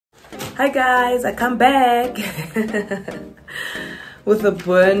Hi guys, I come back with a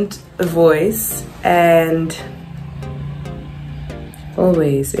burnt voice and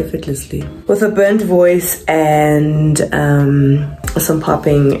always effortlessly with a burnt voice and some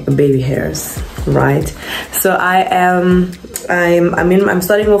popping baby hairs, right? So I'm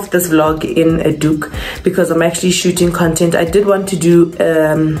starting off this vlog in a duke because I'm actually shooting content. I did want to do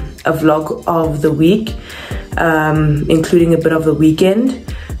a vlog of the week, including a bit of the weekend.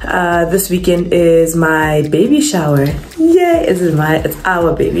 This weekend is my baby shower. Yay! It's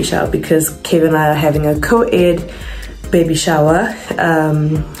our baby shower because Kevin and I are having a co-ed baby shower.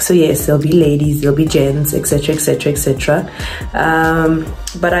 So yes, there'll be ladies, there'll be gents, etc, etc, etc.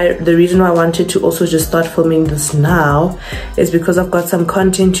 But the reason why I wanted to also just start filming this now is because I've got some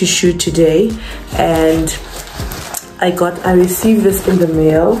content to shoot today, and I received this in the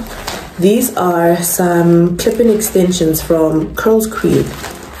mail. These are some clip-in extensions from CURLSQUEEN.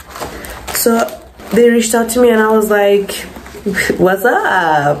 So they reached out to me and I was like, what's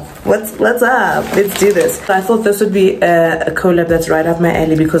up? What's up? Let's do this. So I thought this would be a collab that's right up my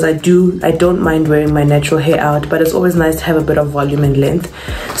alley because I don't mind wearing my natural hair out, but it's always nice to have a bit of volume and length.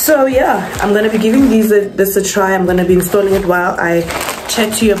 So yeah, I'm gonna be giving this a try. I'm gonna be installing it while I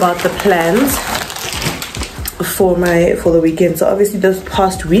chat to you about the plans for the weekend. So obviously this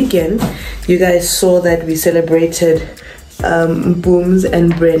past weekend you guys saw that we celebrated Booms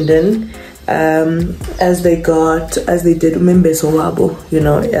and Brendan as they did Membeso Wabo, you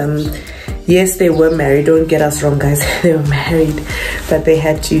know. Yes, they were married, don't get us wrong guys, they were married, but they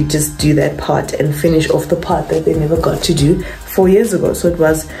had to just do that part and finish off the part that they never got to do 4 years ago. So it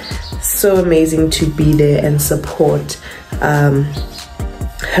was so amazing to be there and support her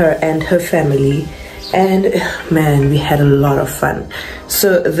and her family, and man, we had a lot of fun.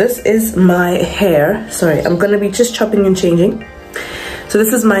 So this is my hair. Sorry, I'm gonna be just chopping and changing. So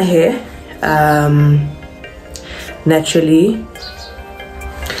this is my hair, naturally,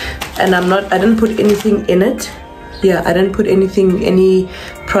 and I didn't put anything in it. Yeah, I didn't put any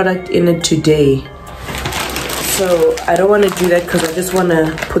product in it today, so I don't want to do that because I just want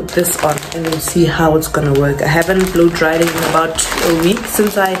to put this on and then see how it's gonna work. I haven't blow dried it in about a week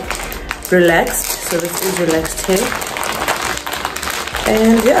since I relaxed, so this is relaxed hair.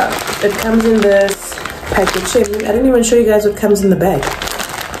 And yeah, it comes in this package. I didn't even show you guys what comes in the bag.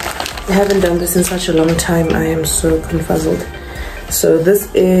 I haven't done this in such a long time. I am so confuzzled. So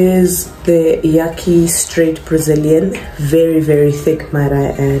this is the Yaki straight Brazilian, very, very thick, might I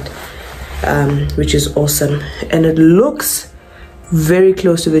add, which is awesome, and it looks very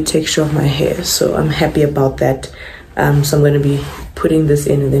close to the texture of my hair, so I'm happy about that. So I'm going to be putting this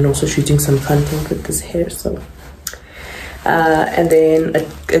in and then also shooting some content with this hair. So and then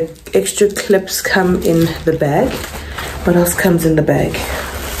extra clips come in the bag. What else comes in the bag?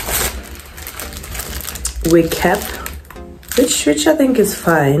 Wig cap, which I think is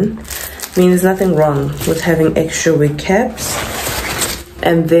fine. I mean, there's nothing wrong with having extra wig caps.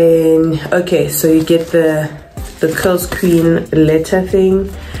 And then, okay, so you get the CURLSQUEEN letter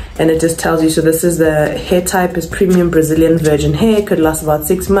thing, and it just tells you. So this is the hair type is premium Brazilian virgin hair, could last about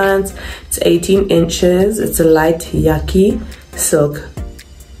 6 months. It's 18 inches. It's a light Yaki silk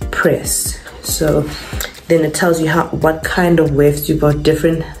press. So then it tells you what kind of wefts you've got,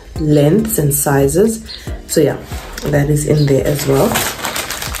 different lengths and sizes. So yeah, that is in there as well,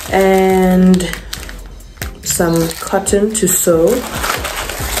 and some cotton to sew,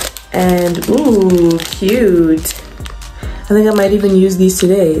 and ooh, cute. I think I might even use these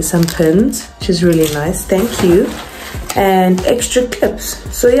today. Some pins, which is really nice, thank you, and extra clips.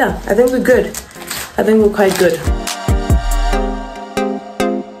 So yeah, I think we're good. I think we're quite good.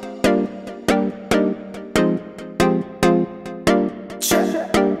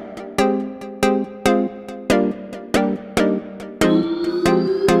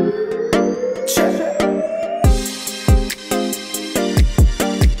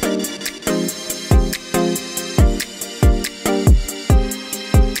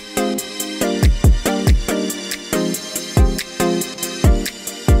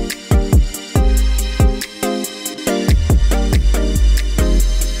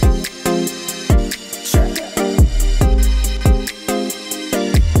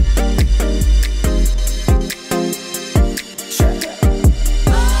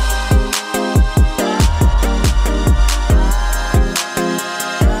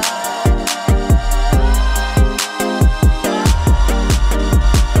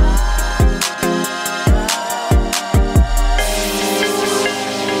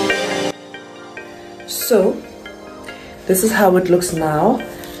 So this is how it looks now.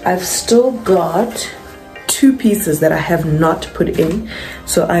 I've still got 2 pieces that I have not put in,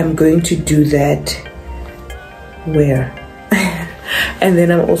 so I'm going to do that where and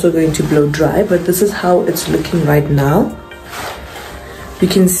then I'm also going to blow dry. But this is how it's looking right now. You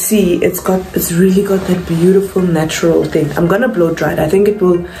can see it's really got that beautiful natural thing. I'm gonna blow dry it. I think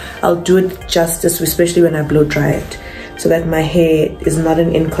I'll do it justice, especially when I blow dry it, so that my hair is not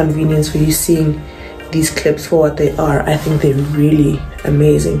an inconvenience for you seeing these clips for what they are. I think they're really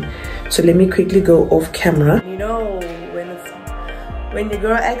amazing. So let me quickly go off camera. You know, when your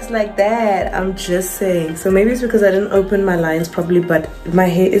girl acts like that, I'm just saying. So maybe it's because I didn't open my lines properly, but my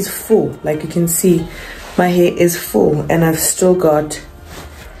hair is full. Like you can see, my hair is full and I've still got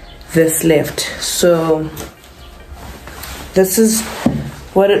this left. So this is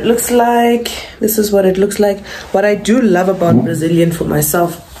what it looks like. This is what it looks like. What I do love about Brazilian for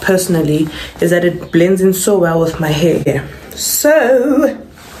myself personally is that it blends in so well with my hair. So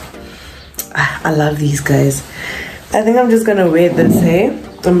I love these guys. I think I'm just gonna wear this hair.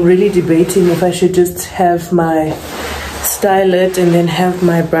 I'm really debating if I should just have my style it and then have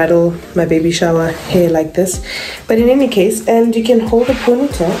my bridal, my baby shower hair like this. But in any case, and you can hold the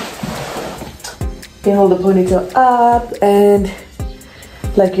ponytail. You can hold the ponytail up, and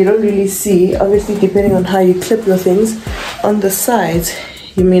like you don't really see, obviously depending on how you clip your things on the sides,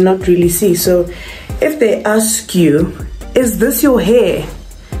 you may not really see. So if they ask you, is this your hair?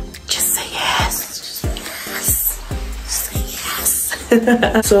 Just say yes. Just say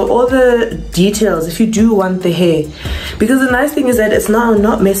yes. So all the details, if you do want the hair, because the nice thing is that it's now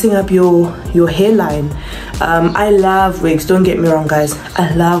not messing up your hairline. I love wigs, don't get me wrong guys,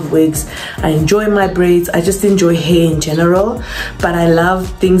 I love wigs. I enjoy my braids, I just enjoy hair in general, but I love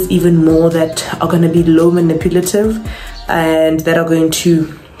things even more that are going to be low manipulative and that are going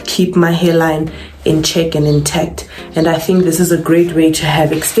to keep my hairline in check and intact. And I think this is a great way to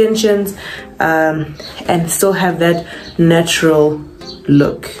have extensions and still have that natural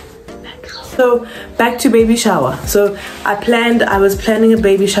look. So back to baby shower. So I was planning a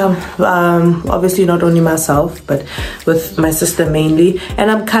baby shower, obviously not only myself but with my sister mainly,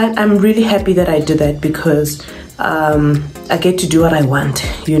 and I'm really happy that I did that, because I get to do what I want,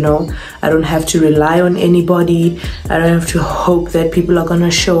 you know. I don't have to rely on anybody. I don't have to hope that people are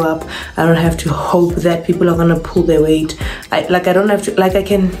gonna show up. I don't have to hope that people are gonna pull their weight. I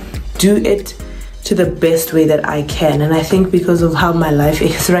can do it to the best way that I can. And I think because of how my life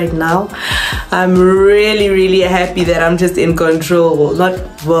is right now, I'm really happy that I'm just in control.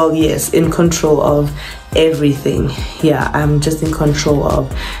 In control of everything. Yeah, I'm just in control of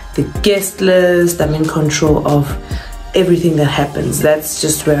the guest list. I'm in control of everything that happens. That's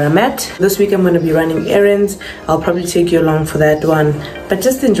just where I'm at. This week I'm going to be running errands. I'll probably take you along for that one, but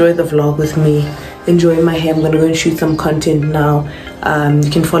just enjoy the vlog with me. Enjoy my hair. I'm going to go and shoot some content now. You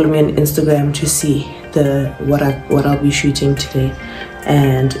can follow me on Instagram to see what I'll be shooting today.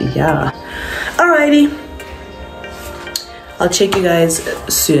 And yeah, alrighty, I'll check you guys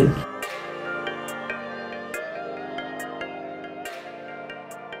soon.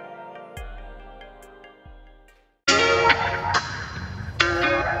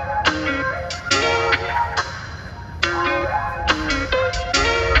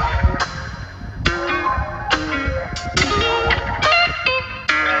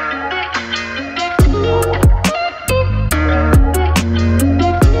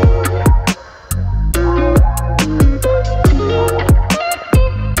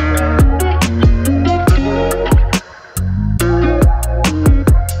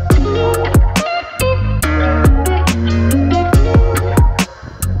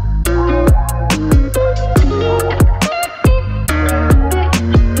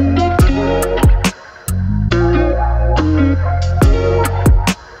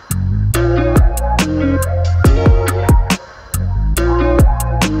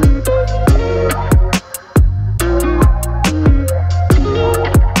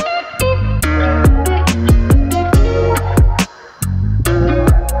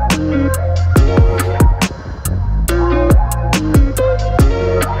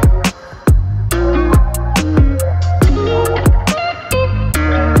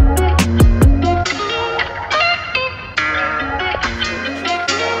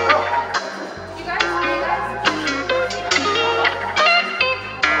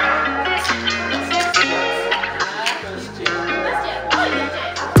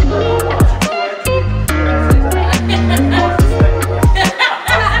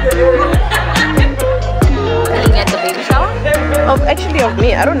 Of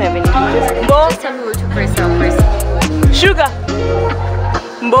me, I don't have any pictures. Bo. Just tell me what you first out first. Sugar.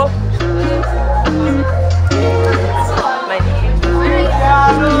 Bo. My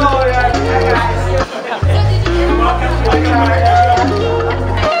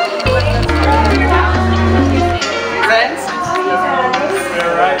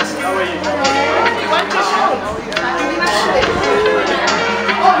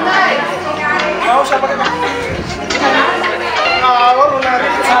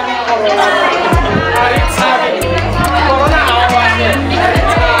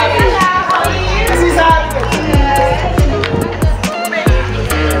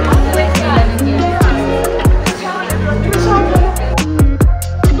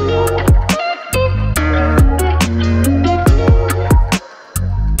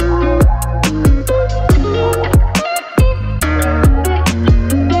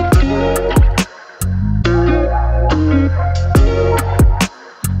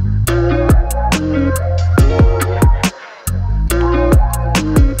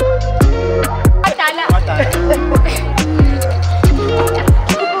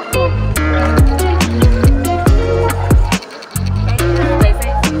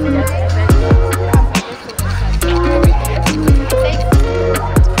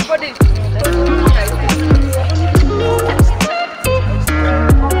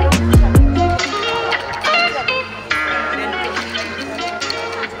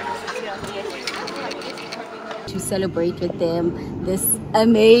Celebrate with them this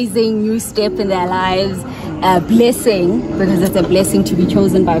amazing new step in their lives, a blessing, because it's a blessing to be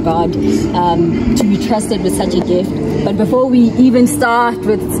chosen by God, to be trusted with such a gift. But before we even start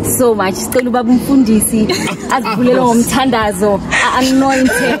with so much, anointed,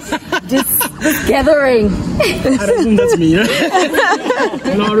 this gathering. I assume that's me, yeah?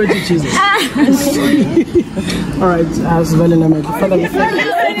 And already Jesus. All right, Father, no!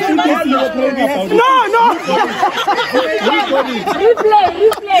 Replay.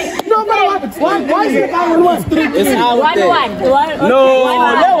 No, but why is it down 1-3? It's out 1-1. No,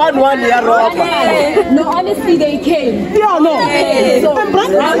 1-1, yeah, no, honestly, they came. Yeah, no. So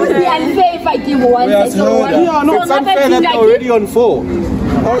I would be unfair if I give one. Yeah, no, it's unfair that they're already on 4.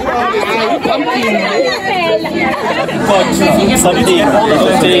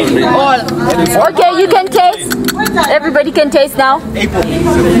 Okay, you can taste. Everybody can taste now.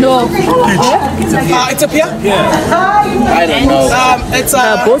 No. It's up here? Yeah. I don't know. It's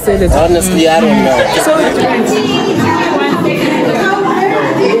honestly, I don't know.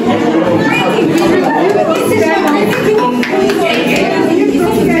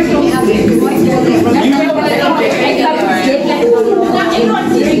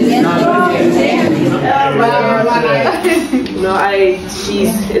 No,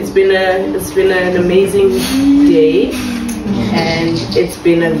 it's been an amazing day, and it's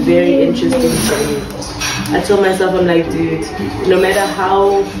been a very interesting journey. I told myself, I'm like, dude, no matter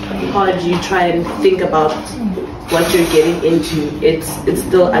how hard you try and think about what you're getting into, it's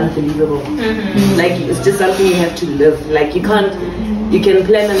still unbelievable. Like, it's just something you have to live. Like, you can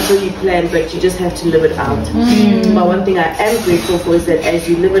plan until you plan, but you just have to live it out. But one thing I am grateful for is that as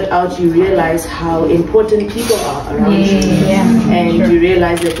you live it out, you realize how important people are around you. And you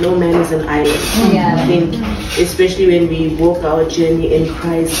realize that no man is an island. I think, especially when we walk our journey in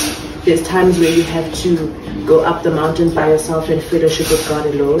Christ, there's times where you have to go up the mountain by yourself and fellowship with God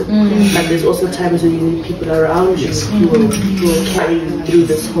alone. But there's also times where you need people around you who will carry you through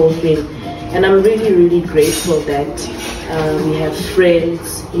this whole thing. And I'm really, really grateful that we have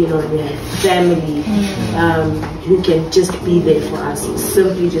friends, we have family who can just be there for us,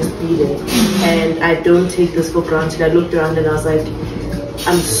 simply just be there. And I don't take this for granted. I looked around and I was like,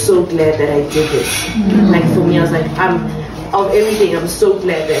 I'm so glad that I did it. Like, for me, I was like, of everything, I'm so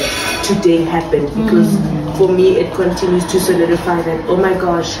glad that today happened, because for me it continues to solidify that, oh my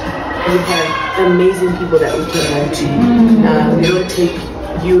gosh, we have amazing people that we can run to. We don't take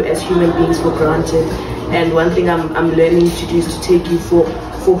you as human beings for granted. And one thing I'm learning to do is to take you for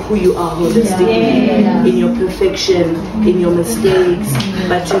who you are holistically, in your perfection, in your mistakes,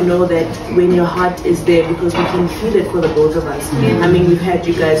 but to know that when your heart is there, because we can feel it for the both of us. I mean, we've had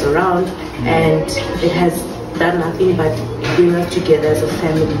you guys around, and it has done nothing but bring us together as a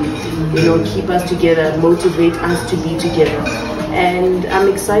family, keep us together, motivate us to be together. And I'm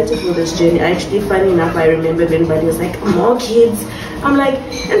excited for this journey. Actually, funny enough, I remember when Buli was like, more kids. I'm like,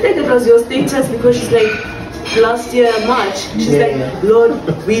 and then it was your status, because she's like, last year March, she's like, Lord,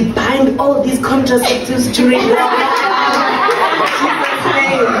 we bind all these contraceptives during the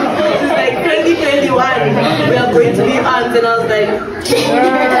she's like, 2021, we are going to be aunts. And I was like,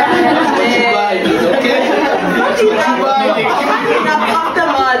 after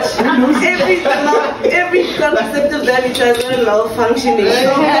March, every contraceptive that we try is malfunctioning.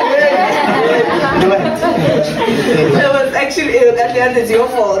 That was actually it's your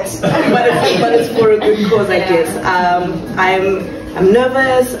fault, but it's for a good cause, I guess. I'm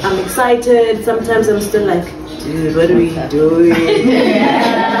nervous. I'm excited. Sometimes I'm still like, dude, what are we doing?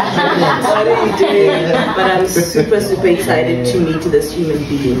 What are we doing? But I'm super excited to meet this human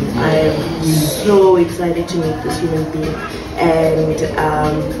being. I am so excited to meet this human being. And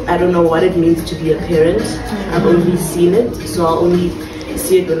I don't know what it means to be a parent. I've only seen it, so I'll only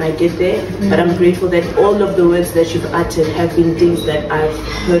see it when I get there. But I'm grateful that all of the words that you've uttered have been things that I've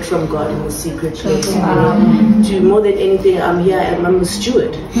heard from God in the secret place. To more than anything, I'm here and I'm a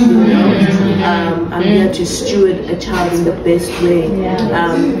steward. You know? I'm here to steward a child in the best way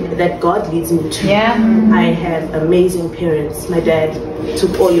that God leads me to. I have amazing parents. My dad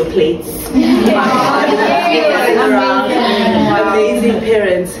took all your plates. Amazing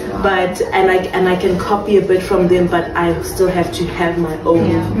parents, and I can copy a bit from them, but I still have to have my own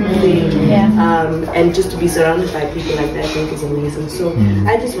thing. And just to be surrounded by people like that, I think is amazing. So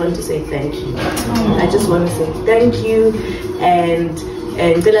I just want to say thank you. I just want to say thank you, and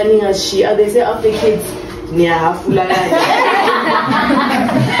they say after kids.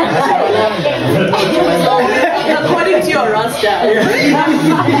 According to your roster, we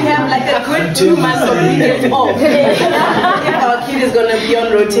have like a good 2 months of weekends off. Our kid is gonna be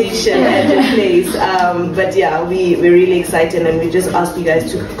on rotation at the place. But yeah, we're really excited, and we just ask you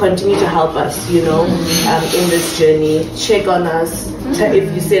guys to continue to help us, you know, in this journey. Check on us.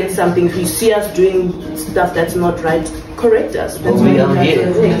 If you sense something, if you see us doing stuff that's not right, correct us. That's what you have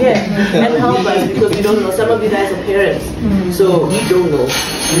to say. And help us, because we don't know. Some of you guys are parents, so we don't know.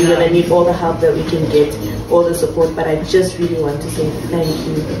 We're gonna need all the help that we can get, all the support. But I just really want to say thank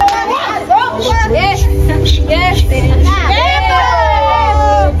you.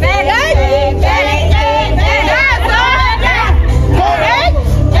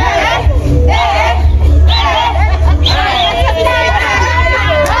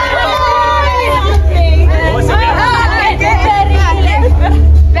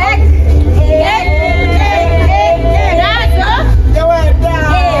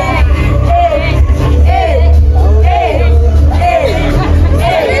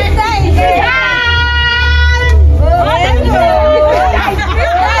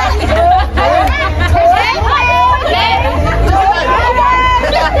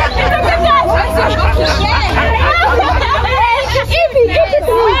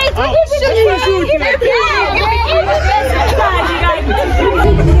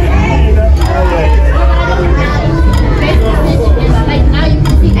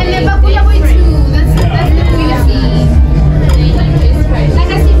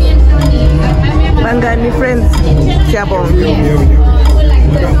 Mangani friends,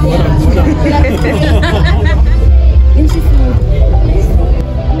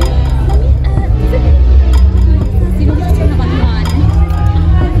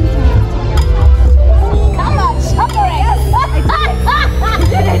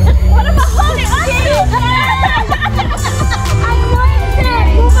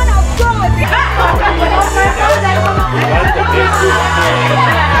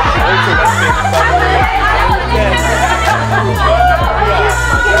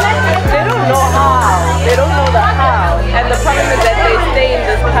 They don't know the how, and the problem is that they stay in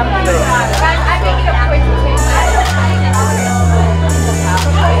this comfort.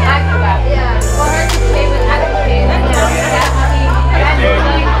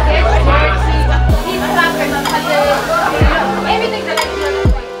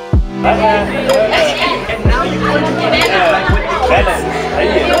 And now you want to get with the balance.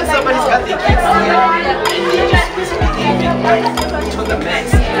 You know, somebody's got their kids here and they just misbehaving to the max.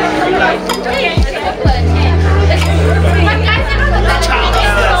 You're like,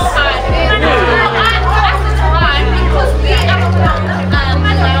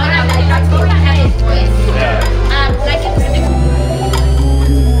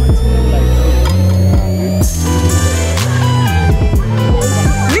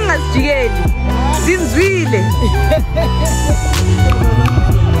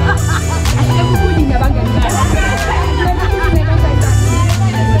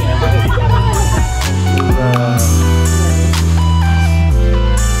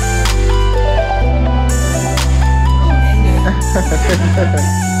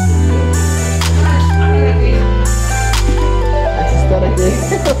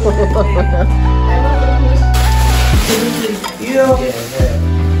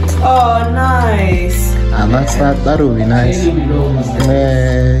 Oh, nice. That will be nice. To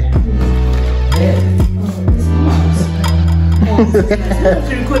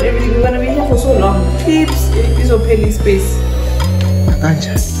record everything. We're gonna be here for so long. Peeps, it's a penny space.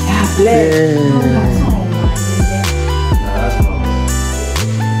 Ganja. Black.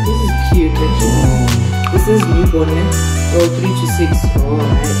 This is cute actually. This is newborn, eh? Oh, 3 to 6. Oh,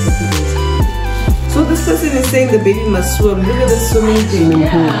 right. So this person is saying the baby must swim. Look at the swimming thing.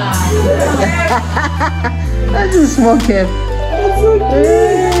 That's a small cat. That's so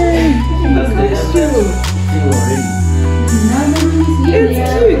cute. That's true. It's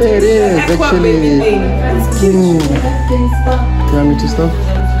cute. It is Aqua actually. baby thing. That's cute. Do you want me to stop?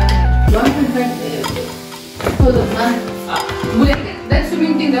 That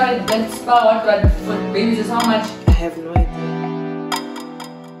swimming thing, that spot, but for babies is how much? I have no idea.